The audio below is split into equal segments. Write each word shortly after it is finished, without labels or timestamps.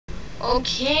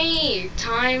Okay,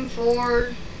 time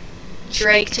for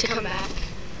Drake to come back.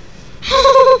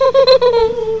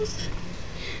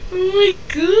 Oh my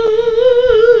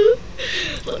god!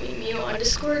 Let me mute on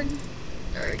Discord.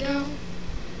 There we go.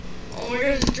 Oh my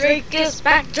gosh, Drake is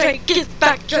back, Drake is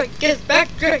back, Drake is back,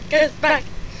 Drake is back.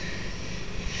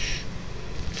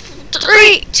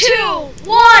 3, 2,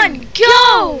 1,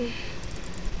 go!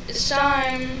 It's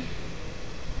time.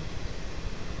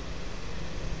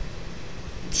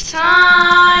 It's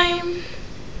time.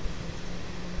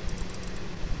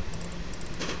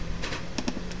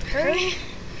 Hurry.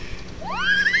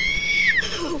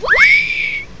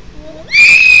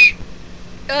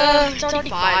 It's already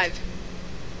 5.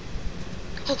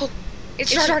 Oh,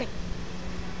 it's starting.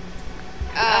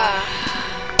 Are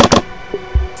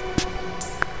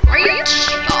you?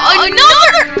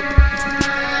 Another!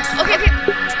 Okay.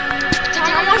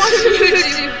 Time to watch some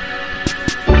YouTube.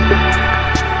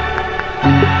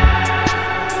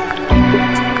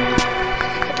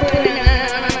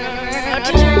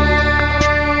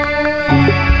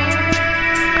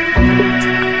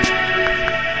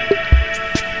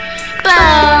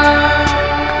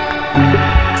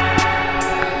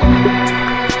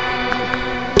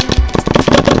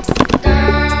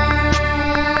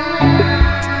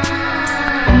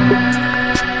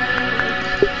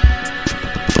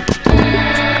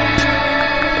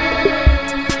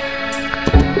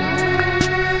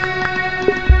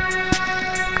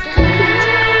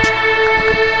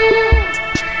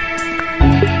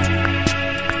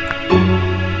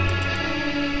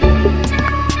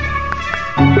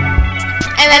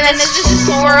 And then it's just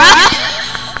Sora.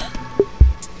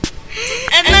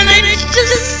 And then it's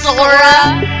just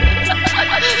Sora.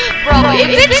 Bro,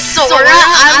 if it's Sora,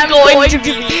 I'm going to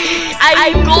be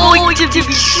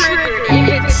triggered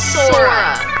if it's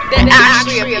Sora that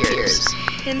actually appears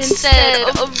instead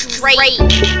of Drake.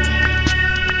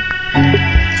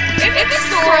 If it's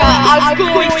Sora, I'm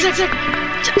going to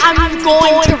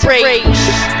rage.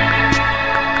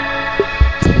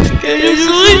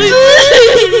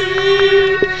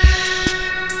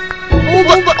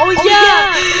 Oh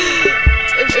yeah!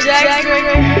 If Jack's Drake.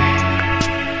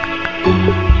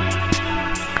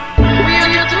 Oh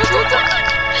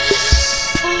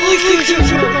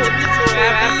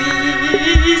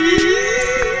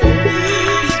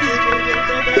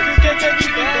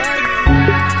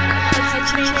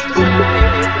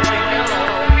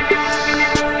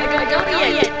my god, I'm so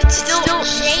happy. It's still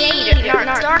shade in our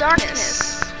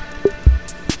darkness.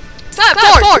 5,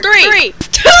 4, 3,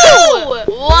 2,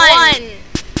 1.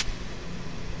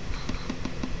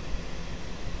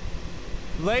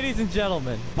 Ladies and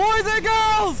gentlemen, boys and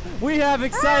girls, we have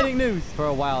exciting news. For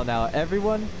a while now,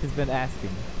 everyone has been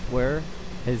asking, where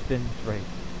has been Drake?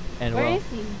 And where is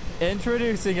he?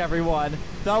 Introducing everyone,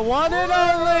 the one and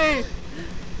only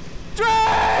Drake!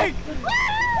 Drake!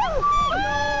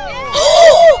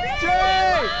 What's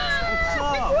up?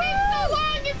 It's been so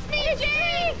long, it's me,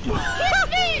 Jake! Kiss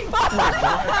me!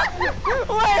 Wait,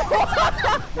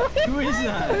 what? Who is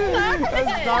that?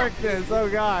 That's Darkness, oh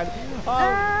god.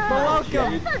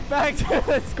 Welcome back to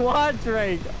the squad,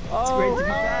 Drake. It's great to be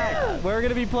back. We're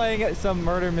gonna be playing some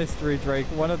Murder Mystery, Drake,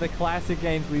 one of the classic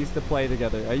games we used to play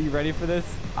together. Are you ready for this?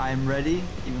 I'm ready,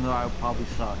 even though I probably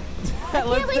suck.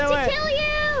 Let's do it. Kill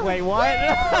you! Wait, what?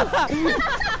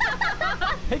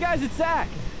 Hey guys, it's Zach.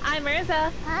 I'm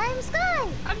Mirza. I'm Sky.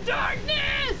 I'm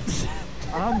Darkness!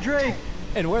 I'm Drake.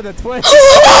 And we're the twins.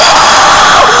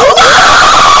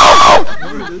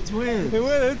 We're the twins.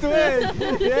 We're the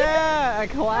twins. Yeah, a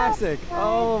classic.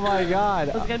 Oh my god.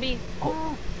 What's it gonna be?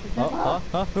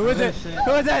 Who is it?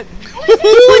 Who is it?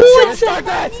 Start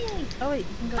that! Oh wait, you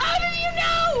can go. How did you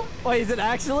know? Wait, is it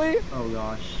actually? Oh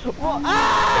gosh. Well,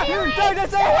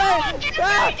 Darkness, wait! No,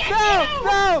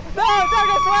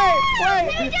 Darkness,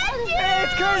 wait!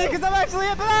 It's crazy because I'm actually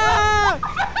up.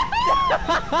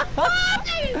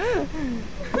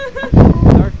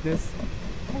 Darkness.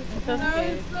 So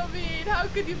scared. So mean. How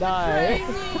could you Die. betray me?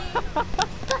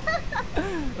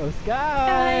 Oh,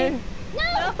 Sky!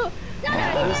 No!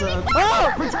 There's a...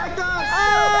 Oh! Protect us!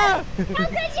 Ah! How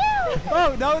could you?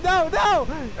 Oh, no!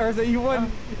 Urza, you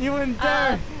wouldn't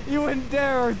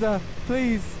dare, Urza.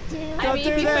 Please. Don't I mean, do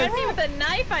if you this. threatened me with a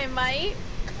knife, I might.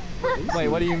 Wait,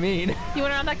 what do you mean? You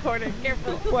went around that corner.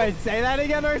 Careful. Wait, say that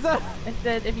again, Urza? I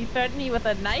said, if you threaten me with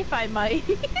a knife, I might.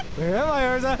 Where am I,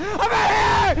 Urza? I'm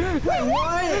right here! Wait,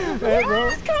 what? Hey, Where bro.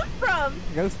 did this come from?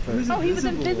 Ghost person. Oh, he was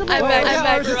invisible. I'm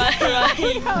back, Urza's- right.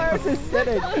 Urza's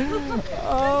sitting.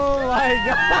 Oh my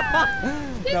god.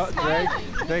 No,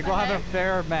 Drake, we'll have a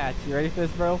fair match. You ready for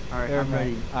this, bro? Alright, Fair I'm match.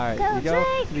 ready. Alright, Go, you go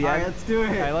Drake. to the Alright, end. let's do it.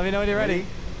 Alright, let me know when you're ready.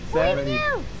 What do Set, you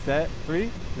do? set,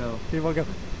 3, Go. People go.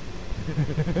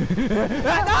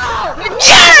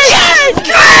 Yes,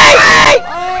 Drake!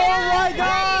 Oh my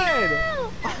god!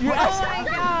 You, Oh my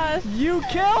gosh. you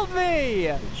killed me!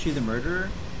 Is she the murderer?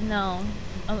 No.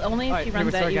 Only if Alright, she here,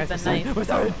 runs we're at you starting, with guys.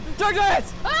 a We're knife. starting.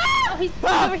 Darkness! Oh, he's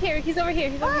over here. He's over here.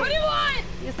 He's over here. What do you want?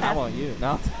 He's I passing. want you.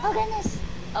 No. Oh goodness.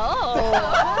 Oh.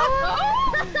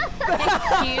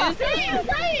 Excuse me.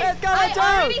 Let's go, I let's go!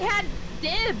 already had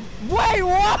dibs. Wait,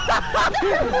 what?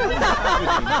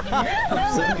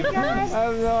 I'm so confused. I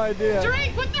have no idea.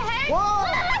 Drake, what the heck?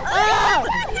 Ah!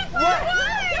 What?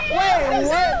 Wait,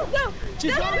 what? No.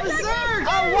 She's on berserk!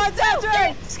 Oh, what's that,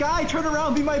 Drake? Sky, turn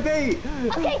around, be my bait!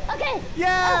 Okay, okay.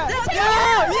 Yeah!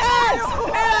 Yeah! Yes!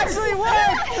 It actually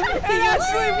worked! It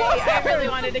actually worked! I really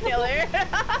wanted to kill her.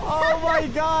 Oh my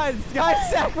god!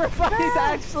 Sky's sacrifice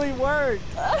actually worked!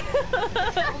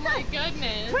 Oh my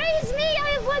goodness. Praise me, I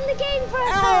have won the game for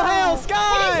us. Oh, hail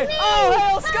Sky! It is me! Oh,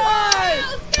 hail Sky!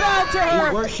 Bow to her!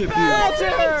 We worship you. Bow to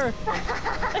her!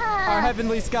 Our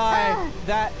heavenly Sky,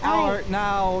 that art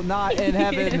now not in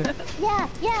heaven. Yeah,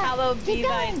 yeah. Hallowed be Keep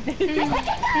thy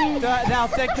going. Now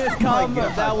thickness come,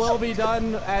 gosh. that will be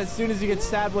done as soon as you get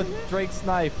stabbed with Drake's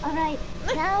knife. All right.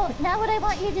 Now what I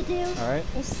want you to do All right.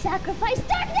 is sacrifice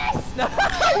darkness.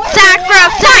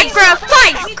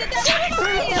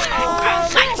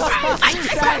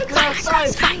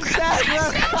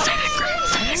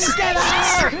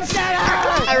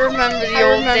 I remember the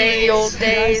old Hey guys,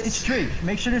 days. it's Drake.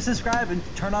 Make sure to subscribe and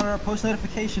turn on our post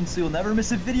notifications so you'll never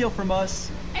miss a video from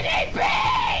us. Wait,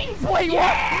 what?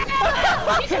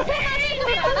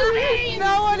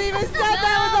 No one even said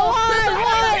that was a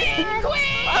lie! What?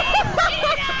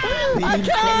 I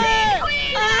can't!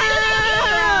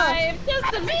 Ah! Just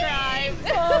subscribe.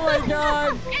 Oh my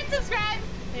god! And subscribe.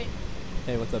 Hey,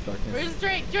 Hey, what's up, Darkness? where's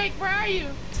Drake? Drake, where are you?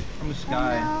 From the Oh,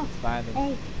 sky. no. Fine.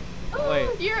 Hey, Wait.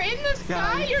 You're in the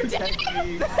sky? Sky, You're dead? protect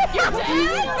me. You're dead? No,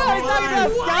 he's talking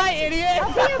about Sky, idiot!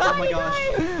 Oh my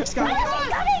gosh. Sky,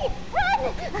 coming! Run!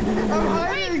 I'm Drake,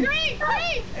 hiding! Drake,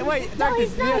 Drake! Hey, wait, Darkness,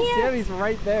 he's not yes, here. yeah, he's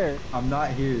right there. I'm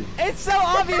not here. It's so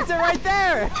obvious they're right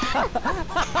there!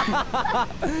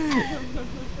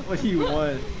 What do you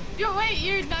want? Yo, wait,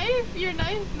 your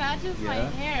knife matches my Yeah?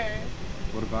 hair.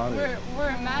 What about it? We're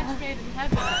a match made in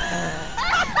heaven. That's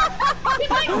so He's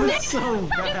like bad.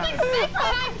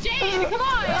 6'5" Jade, come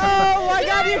on! Oh my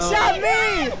god, you Oh. shot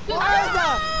me!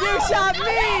 Arza, you shot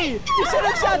me! You should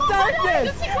have shot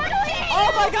Darkness! Oh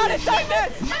my god, it's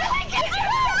Darkness!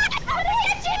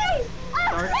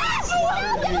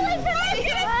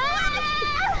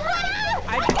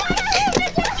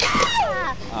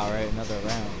 Alright, another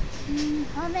round.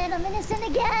 Oh man, I'm innocent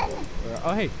again.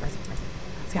 Oh hey,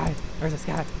 Sky, where's the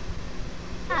Sky?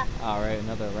 Alright,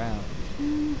 another round.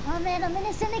 Oh man, I'm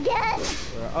innocent again.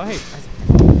 Oh hey,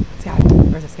 Sky,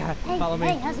 where's the Sky? Hey, Follow me,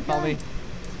 hey, how's it follow me.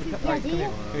 Yeah, Alright, do come you?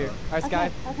 here, come here. Alright,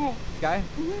 Sky, Okay. Sky,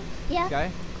 Yeah.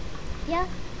 Sky. Yeah.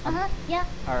 Yeah.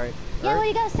 Alright. Yeah. What do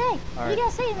you gotta say? What do Alright. you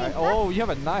gotta say to me? Alright. Oh, you have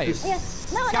a knife. Yeah.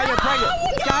 No. Sky, you're pregnant.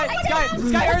 Sky,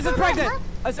 Urza's pregnant.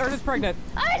 Urza's pregnant.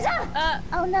 Arza!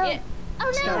 Oh no. yeah. Oh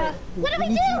no. Sky, What do we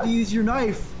need you to do? use your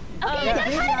knife. Okay, Yeah.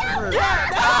 then hide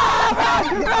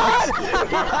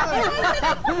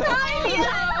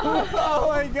out. Oh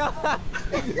my god.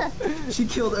 She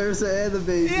killed Ursa and the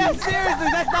baby. Yeah, seriously,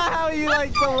 that's not how you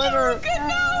like deliver.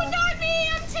 No, not me!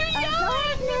 I'm too young!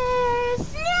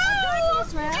 Darkness. No!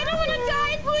 Darkness, where I are don't want to you?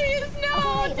 die, please! No,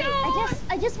 Okay, don't!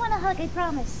 I just want to hug. I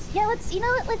promise. Yeah, let's. You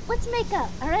know what? Let's make up.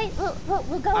 All right.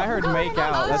 We'll go. I heard we'll go make in out,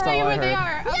 another- that's I'll show all you I where they heard.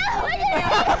 are. No,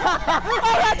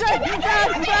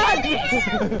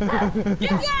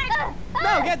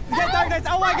 No, get Darkness.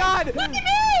 Oh my god. Look at me!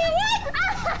 What?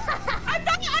 I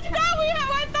thought we were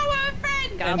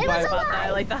friends! God, And I'm by- sorry about that. I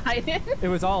like to hide it. It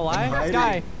was all a lie? Hiding.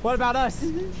 Sky, what about us?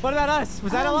 What about us?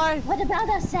 Was that a lie? What about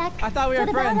us, Zach? I thought we were What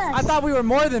about friends. us? I thought we were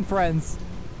more than friends.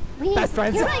 We, Best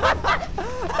friends. You're right.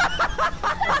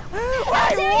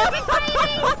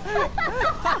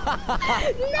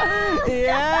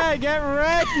 Yeah, get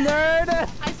wrecked, nerd.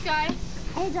 Hi, Sky.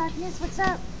 Hey, Darkness. What's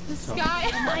up? The Sky.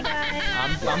 Oh my god.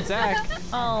 I'm Zach.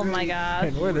 Oh my god.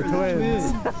 And we're the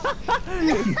twins.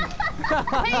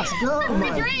 Let's go,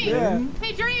 my Drake. Yeah.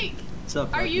 Hey, Drake. What's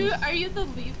up, Are you Darkness? the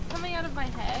leaf coming out of my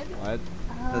head? What?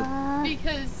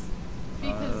 Because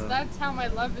that's how my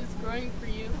love is growing for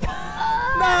you.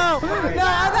 No, I'm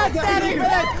not standing for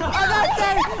this. I'm not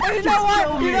standing. And you know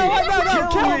what? You know what? No,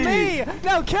 kill me.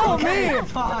 No, kill me.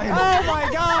 Fine. Oh my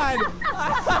god.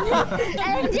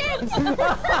 End it.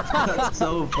 That's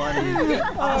so funny.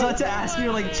 I was about to ask you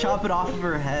to like chop it off of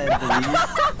her head, please.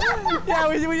 Yeah,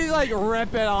 we just like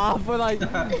rip it off. We're like,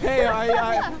 hey,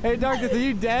 hey, Darkness, are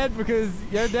you dead? Because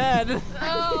you're dead.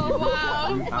 Oh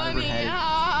wow, funny.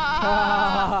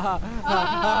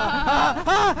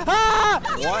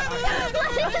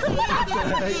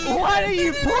 What are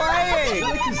you playing?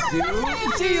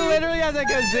 She literally has like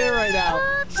a zoo right now.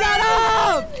 Shut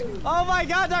up! Oh my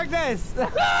God, Darkness!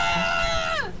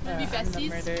 Be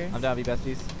besties? I'm down to be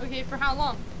besties. Okay, for how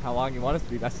long? How long you want us to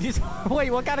be besties? Wait,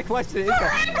 what kind of question is that?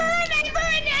 Forever and ever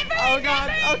and ever. Oh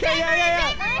God. Okay,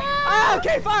 yeah. Oh,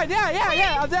 okay, fine.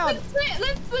 Yeah. I'm down.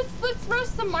 Let's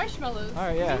roast some marshmallows. All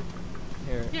right, yeah.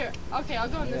 Here. Here. Okay, I'll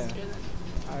go in this Yeah. chair then.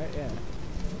 All right, yeah.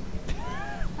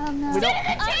 Oh no. We don't.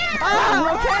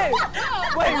 Ah, okay.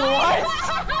 Wait, what?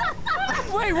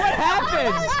 Wait, what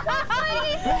happened?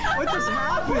 What just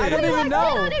happened? I don't even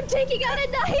know. I'm taking out a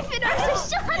knife and I was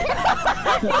shot.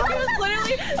 He was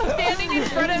literally standing in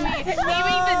front of me, aiming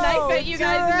the knife at you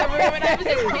guys in the room, and I was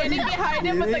just standing behind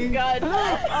him with a gun.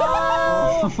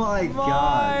 Oh my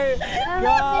God.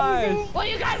 God. Well,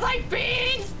 you guys like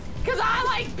beans? Because I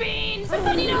like beans.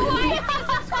 And you know what? If you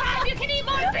subscribe, you can eat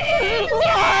more beans.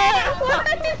 What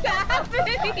is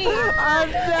happening?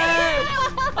 I'm dead.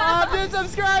 I'm just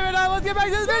subscribing now. Let's get back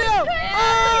to this video.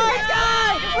 Oh,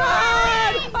 die!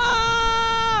 Run!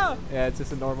 Oh! Yeah, it's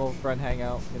just a normal friend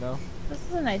hangout, you know? This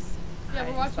is a nice. Yeah,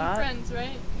 we're watching spot. Friends,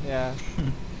 right? Yeah.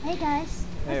 Hey guys,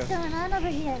 what's Hey. going on over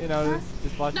here? You know, Huh?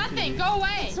 just watching Nothing. TV. Go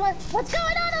away. So what's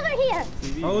going on over here?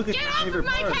 TV. Oh, look at Get your off of favorite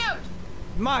my part. couch.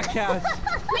 My couch.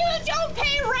 You don't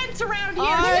pay rent around here.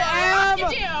 I so am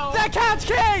what do? the Couch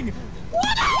King!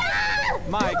 What?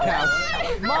 My couch.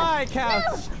 My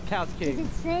couch. Couch Is King.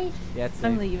 it safe? Yeah, it's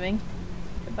I'm safe. leaving.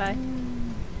 Goodbye.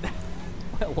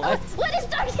 What? What is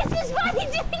Darkness's body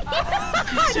doing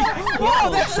here?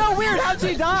 Whoa, that's so weird. How'd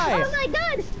she die? Oh my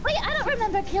God! Wait, I don't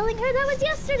remember killing her. That was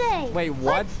yesterday. Wait,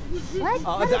 what? What?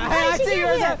 Oh, How did I she see you.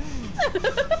 get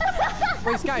here?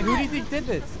 Wait, Sky, who do you think did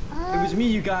this? It was me,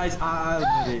 you guys.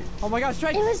 I did it. Oh my gosh,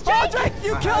 Drake! It was Oh, Drake. Drake!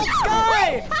 You killed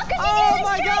Sky! How could you do Oh this,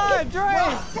 my Drake? God,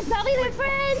 Drake! That's probably their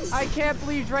friends. I can't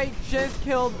believe Drake just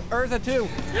killed Urza too.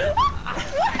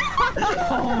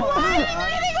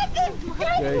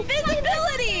 Drake.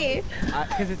 Invisibility!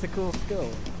 Because it's a cool skill.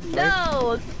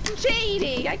 No,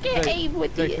 cheating! I can't Drake, aim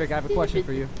with Drake, you. Drake, I have a question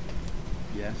for you.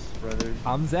 Yes, brother.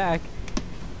 I'm Zach.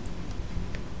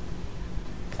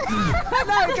 No,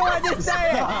 come on, just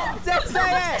say it! Just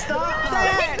say it! Say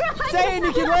it! Say it and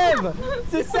you can live!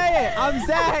 Just say it! I'm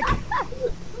Zach!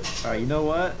 Alright, you know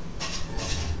what?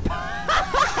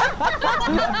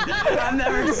 I'm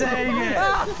never saying it.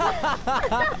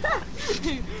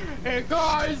 Hey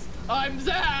guys, I'm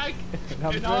Zach.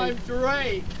 And I'm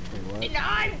Drake. Wait, And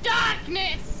I'm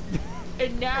Darkness.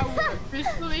 And now we're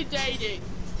officially dating.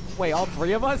 Wait, all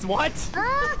three of us? What?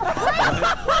 What?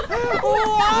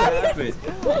 What? Happened.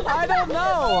 I don't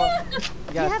know.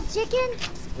 Do you have chicken?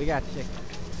 We got chicken.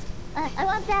 I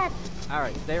want that.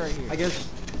 Alright, stay right here. I guess.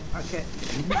 Okay.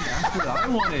 That's what I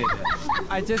wanted.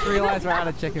 I just realized we're out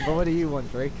of chicken, but what do you want,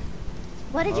 Drake?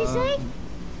 What did you say?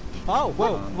 Oh,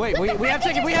 whoa, wait, we have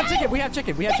chicken, we have chicken, we have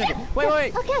chicken, we have chicken.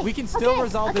 Wait. Okay. We can still okay,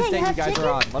 resolve this okay, thing you have guys chicken?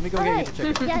 are on. Let me go get you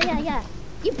the chicken. Yeah.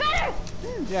 You better.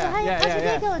 Yeah, how's your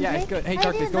day going, yeah, it's Drake? good. Hey, How you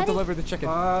Darkness, doing, go buddy? deliver the chicken.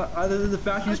 Other than the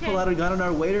fact you just Okay. pulled out a gun on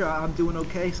our waiter, I'm doing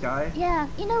okay, Sky. Yeah,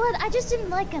 you know what? I just didn't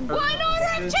like him. One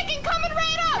order of chicken coming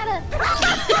right up.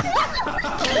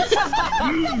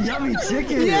 Yummy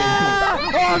chicken. Yeah!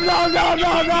 Oh, no!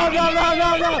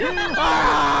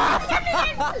 Ah!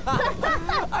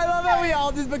 I love how we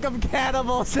all just become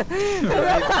cannibals. No,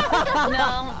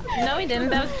 we didn't.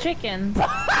 That was chicken.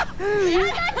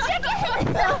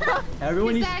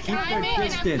 Everyone needs to Zach, keep I'm their in and I'm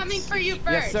distance. coming for you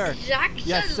first. Yes, sir. Jack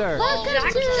Yes, says- sir. Oh, Welcome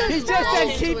Jack to says He the just said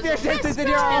no. keep your distance and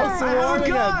you're all I have a swarming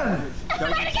him. gun. I'm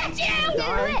gonna get you.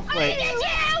 Wait.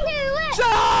 Shut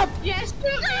Shut up! Yes,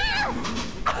 shoot me.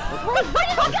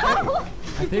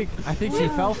 I think she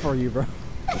fell for you, bro.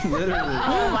 Literally.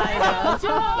 Oh my god.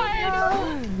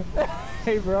 George.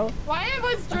 Hey, bro. Why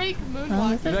was Drake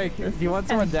moonwalking? Drake, do you want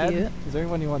someone kinda dead? cute. Is there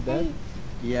anyone you want dead?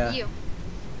 Yeah. You.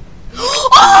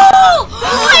 Oh!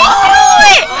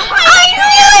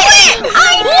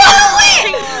 I knew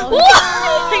it!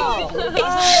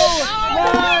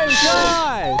 Oh my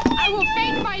god! I will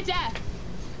fake my death.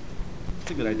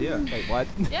 That's a good idea. Wait, what?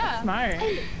 Yeah. Smart.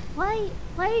 Why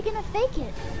are you gonna fake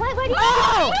it? Why do you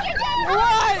Oh! fake it?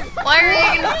 What? Why are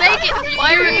you gonna fake it?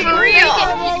 Why are you for real? You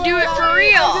can do it for I'm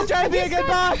real. just trying to be a good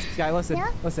boss. Sky, listen,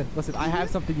 Yeah? listen. I have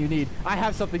something you need. I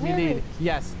have something you Wait, need. wait.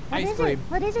 Yes, What ice is it? cream.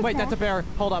 What is it, Wait, that's a Zach? bear.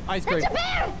 Hold up, ice cream. That's a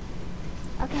bear!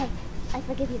 Okay, I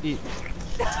forgive you. Eat.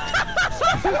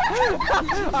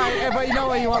 Alright, but you know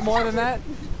what? You want more than that?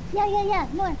 Yeah.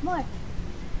 More.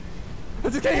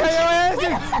 I'm just kidding. Wait,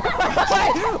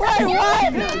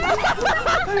 what?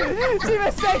 She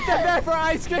mistaked the bear for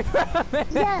ice cream for a minute.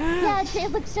 Yeah,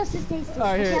 it looks just as tasty. All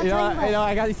right, here, Okay, you I'll tell know, what.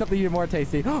 I got you something even more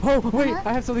tasty. Oh, wait, Uh-huh.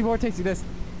 I have something more tasty. This.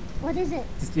 What is it?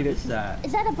 Just eat it. What's that?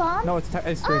 Is that a bomb? No, it's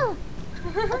ice cream. Oh.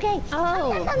 Okay.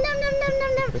 Oh. Nom, nom, nom, nom,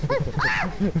 nom, nom.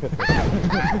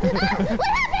 What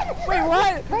happened? Wait,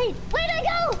 what? Wait, where'd I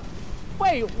go?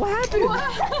 Wait, what happened?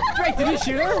 Drake, did you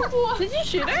shoot her? Did you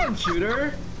shoot her? Shoot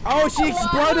her? Oh, she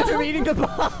exploded from eating the bomb.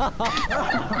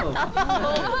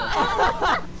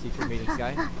 Secret meeting,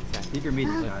 Sky. Secret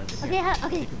meeting, guys. Okay,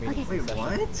 okay. Wait,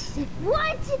 what?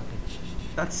 What?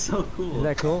 That's so cool. Isn't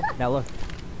that cool? Now look,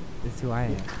 this is who I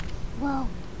am. Whoa,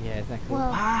 Yeah, isn't that cool? whoa. Do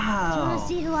you Wow. want to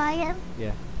see who I am?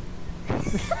 Yeah.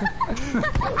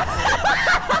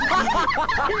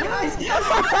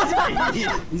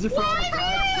 These are from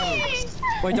bad jokes.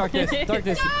 Wait, Darkness,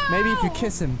 maybe if you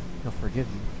kiss him, he'll forgive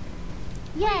you.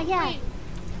 Yeah.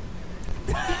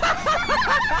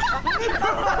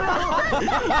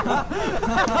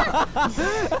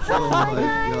 Oh my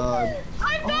god.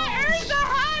 I bet Erza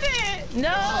had it! No,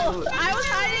 I was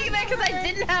hiding there because I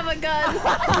didn't have a gun.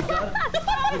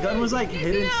 The gun was like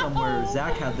hidden somewhere.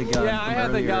 Zach had the gun. Yeah, I from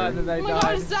had the earlier. gun and I Oh my god,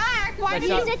 died. Zach, why That's did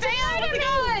you not- fail the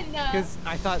gun? Because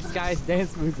I thought Sky's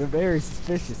dance moves were very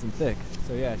suspicious and thick.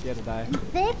 So yeah, she had to die.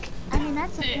 Thick? I mean,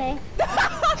 that's okay.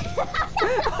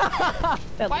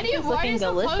 That Why are looks you looking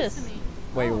so delicious. close to me?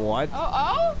 Wait, what?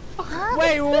 Oh? Huh?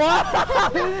 Wait, what?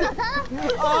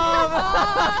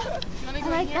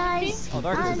 Alright, guys. Oh,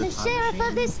 Darkness I'm is the a time sheriff machine.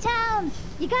 of this town.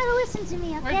 You gotta listen to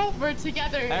me, okay? We're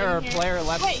together. in Error, here. player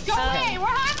left. Wait, go away! We're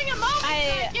having a moment!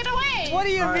 Zach, get away! What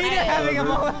do you Alright, mean having a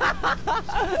moment?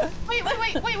 Wait,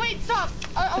 stop!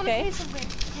 I want to Okay. say something.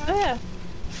 Oh, yeah.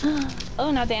 Oh,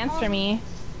 now dance for me.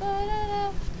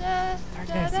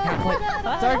 Darkness, you gotta play.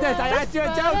 Darkness, I asked you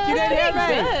a joke. You didn't hear me.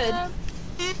 Good.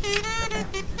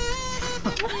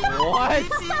 What?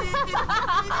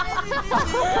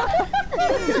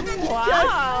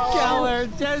 Wow.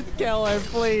 Just kill her,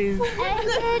 please.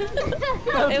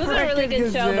 It was a really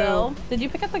good show, though. Did you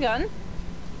pick up the gun?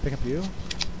 Pick up you?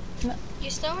 You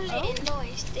stole it in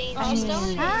Lois Days. Oh. You stole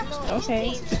it in Lois Okay.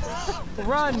 Days.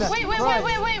 Run! Wait, Run.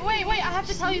 I have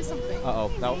to tell you something.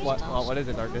 Uh-oh. No, what is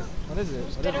it, Darkness? What is it?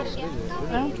 What is it? What is it?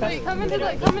 What is it? Wait, come into the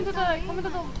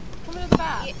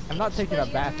bath. I'm not taking a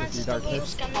bath with you,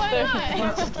 Darkness. Why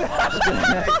not?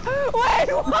 Wait,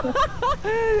 what?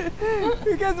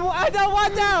 Because I don't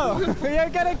want to! You're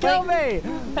gonna kill me!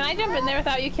 Can I jump in there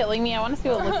without you killing me? I want to see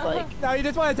what it looks like. No, you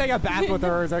just want to take a bath with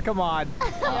her, so come on.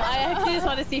 I actually just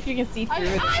want to see if you can see through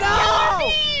it.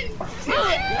 No!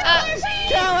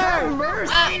 Kill her!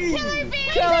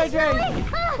 Kill her, Drake!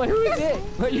 But who is it?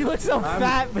 But you look so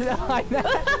fat behind that.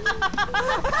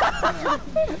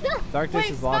 Darkness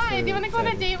Wait, is lost. Sky, do you want to go on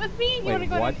a date with me? You Wait, want to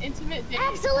go what? on an intimate date?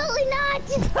 Absolutely not!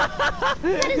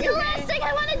 That is the last thing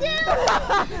I want to do!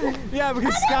 Yeah,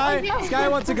 because Sky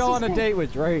wants to go on a date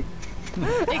with Drake. Excuse me.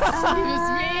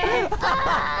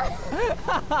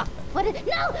 What is...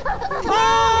 No!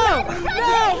 Oh!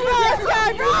 No! Run, Sky,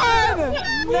 run!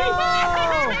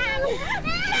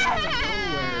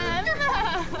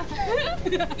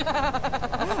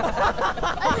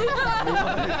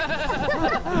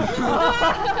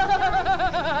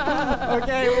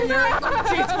 Okay, well,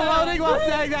 she's floating while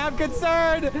saying that. I'm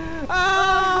concerned.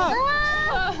 Ah!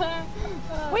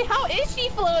 Wait, how is she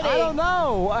floating? I don't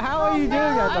know. How are you doing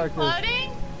that, I'm Darkness?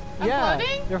 floating? Yeah,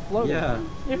 floating? you're floating. Yeah.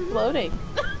 You're floating.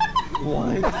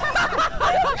 What?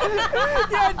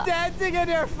 You're dancing and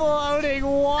you're floating.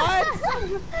 What? She's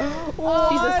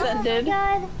What? ascended.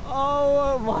 God.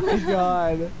 Oh my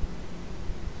god.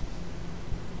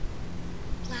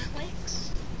 Lalix?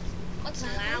 What's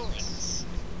Lalix?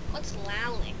 What's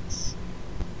Lalix?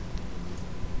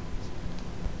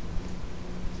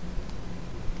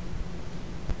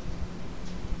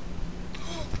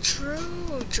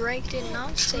 True. Drake did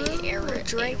not say error.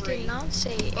 Drake did not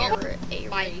say error.